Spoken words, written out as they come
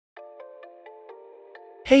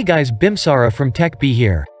Hey guys, Bimsara from TechBee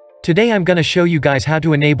here. Today I'm gonna show you guys how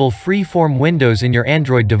to enable freeform windows in your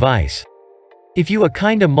Android device. If you a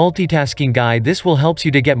kinda multitasking guy, this will help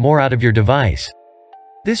you to get more out of your device.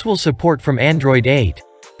 This will support from Android 8,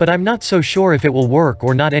 but I'm not so sure if it will work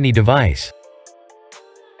or not any device.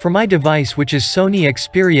 For my device, which is Sony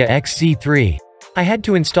Xperia XZ3, I had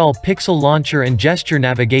to install Pixel Launcher and gesture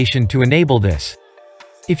navigation to enable this.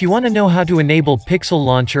 If you want to know how to enable Pixel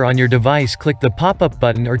Launcher on your device, click the pop-up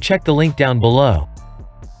button or check the link down below.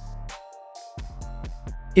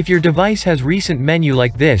 If your device has recent menu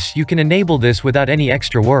like this, you can enable this without any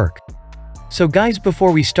extra work. So guys,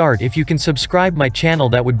 before we start, if you can subscribe my channel,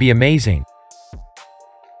 that would be amazing.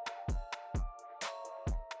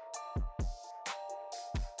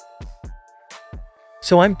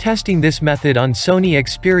 So I'm testing this method on Sony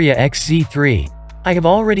Xperia XZ3. I have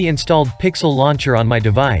already installed Pixel Launcher on my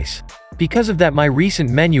device. Because of that, my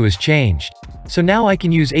recent menu is changed. So now I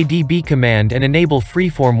can use ADB command and enable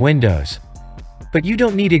freeform windows. But you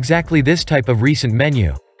don't need exactly this type of recent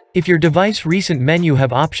menu. If your device recent menu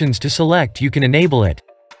have options to select, you can enable it.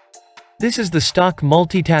 This is the stock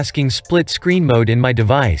multitasking split screen mode in my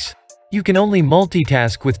device. You can only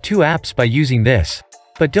multitask with 2 apps by using this.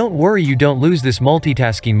 But don't worry, you don't lose this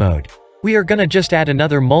multitasking mode. We are gonna just add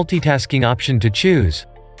another multitasking option to choose.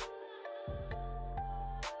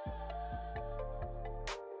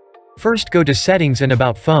 First, go to Settings and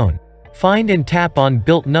About Phone. Find and tap on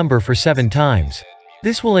Built Number for 7 times.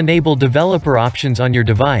 This will enable developer options on your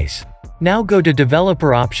device. Now go to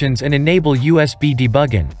Developer Options and enable USB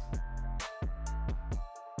debugging.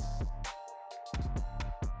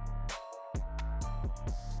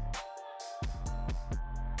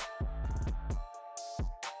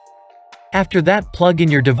 After that, plug in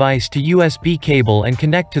your device to USB cable and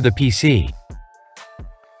connect to the PC.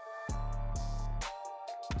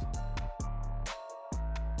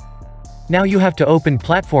 Now you have to open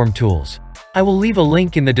Platform Tools. I will leave a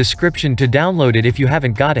link in the description to download it if you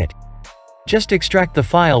haven't got it. Just extract the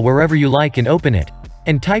file wherever you like and open it.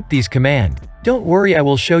 And type these commands. Don't worry, I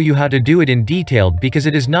will show you how to do it in detail because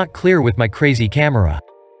it is not clear with my crazy camera.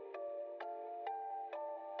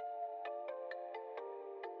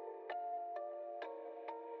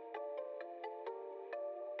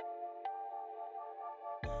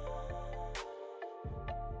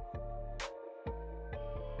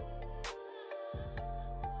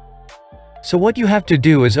 So what you have to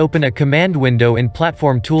do is open a command window in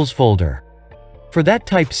Platform Tools folder. For that,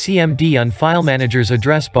 type CMD on File Manager's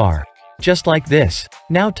address bar. Just like this.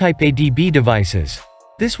 Now type ADB devices.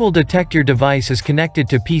 This will detect your device is connected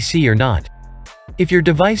to PC or not. If your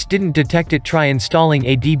device didn't detect it, try installing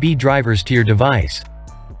ADB drivers to your device.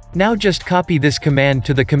 Now just copy this command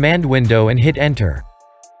to the command window and hit enter.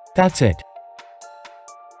 That's it.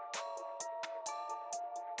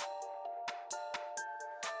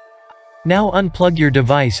 Now unplug your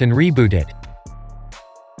device and reboot it.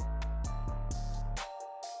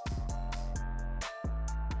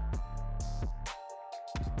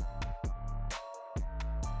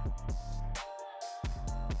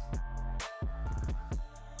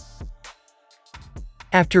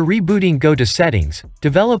 After rebooting, go to Settings,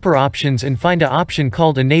 Developer Options and find an option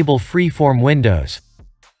called Enable Freeform Windows.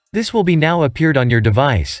 This will be now appeared on your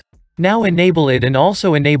device. Now enable it and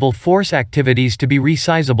also enable Force Activities to be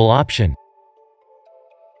resizable option.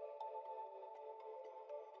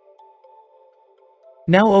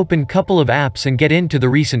 Now open couple of apps and get into the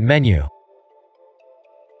recent menu.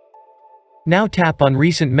 Now tap on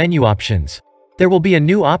recent menu options. There will be a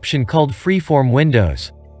new option called Freeform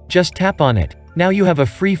Windows. Just tap on it. Now you have a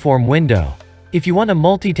freeform window. If you want to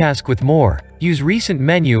multitask with more, use recent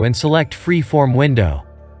menu and select Freeform Window.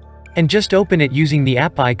 And just open it using the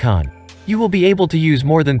app icon. You will be able to use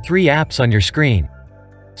more than 3 apps on your screen.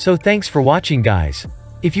 So thanks for watching guys.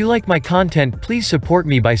 If you like my content, please support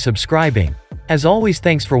me by subscribing. As always,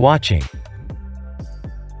 thanks for watching.